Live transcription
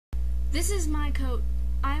This is my coat.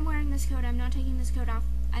 I'm wearing this coat. I'm not taking this coat off.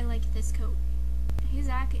 I like this coat. Hey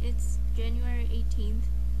Zach, it's January 18th.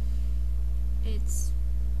 It's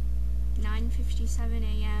 9:57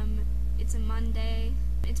 a.m. It's a Monday.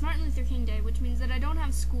 It's Martin Luther King Day, which means that I don't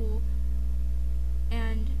have school.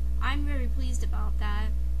 And I'm very pleased about that.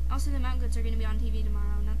 Also, the Mountain Goats are going to be on TV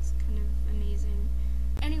tomorrow, and that's kind of amazing.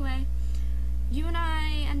 Anyway, you and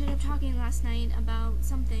I ended up talking last night about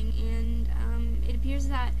something, and it appears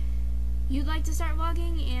that you'd like to start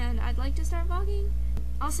vlogging, and I'd like to start vlogging.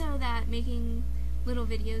 Also, that making little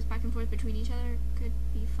videos back and forth between each other could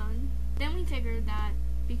be fun. Then we figured that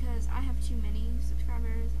because I have too many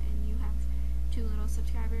subscribers and you have too little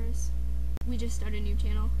subscribers, we just started a new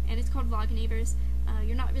channel, and it's called VlogNeighbors.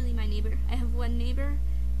 You're not really my neighbor. I have one neighbor,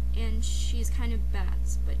 and she's kind of bad,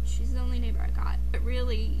 but she's the only neighbor I got. But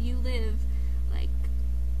really, you live like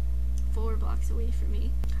 4 blocks away from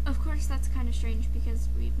me. Of course, that's kind of strange because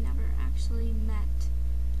we've never actually met,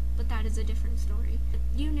 but that is a different story.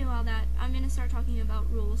 You knew all that. I'm going to start talking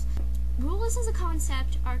about rules. Rules as a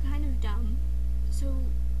concept are kind of dumb, so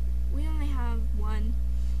we only have one.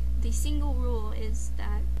 The single rule is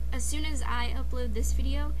that as soon as I upload this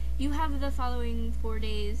video, you have the following 4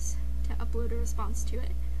 days to upload a response to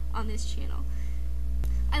it on this channel.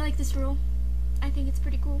 I like this rule. I think it's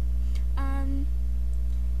pretty cool.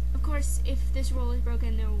 Of course, if this rule is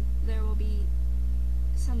broken, there will be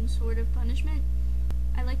some sort of punishment.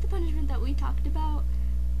 I like the punishment that we talked about,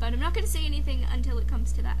 but I'm not going to say anything until it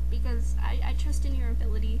comes to that, because I trust in your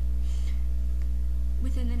ability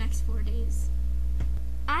within the next 4 days.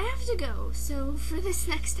 I have to go, so for this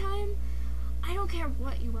next time, I don't care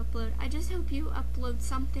what you upload. I just hope you upload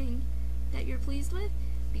something that you're pleased with,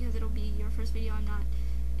 because it'll be your first video. I'm not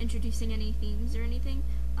introducing any themes or anything.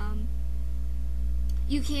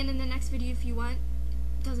 You can in the next video if you want.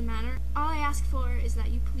 Doesn't matter. All I ask for is that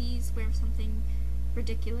you please wear something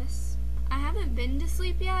ridiculous. I haven't been to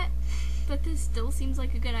sleep yet, but this still seems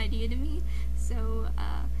like a good idea to me. So,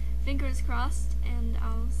 fingers crossed, and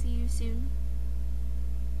I'll see you soon.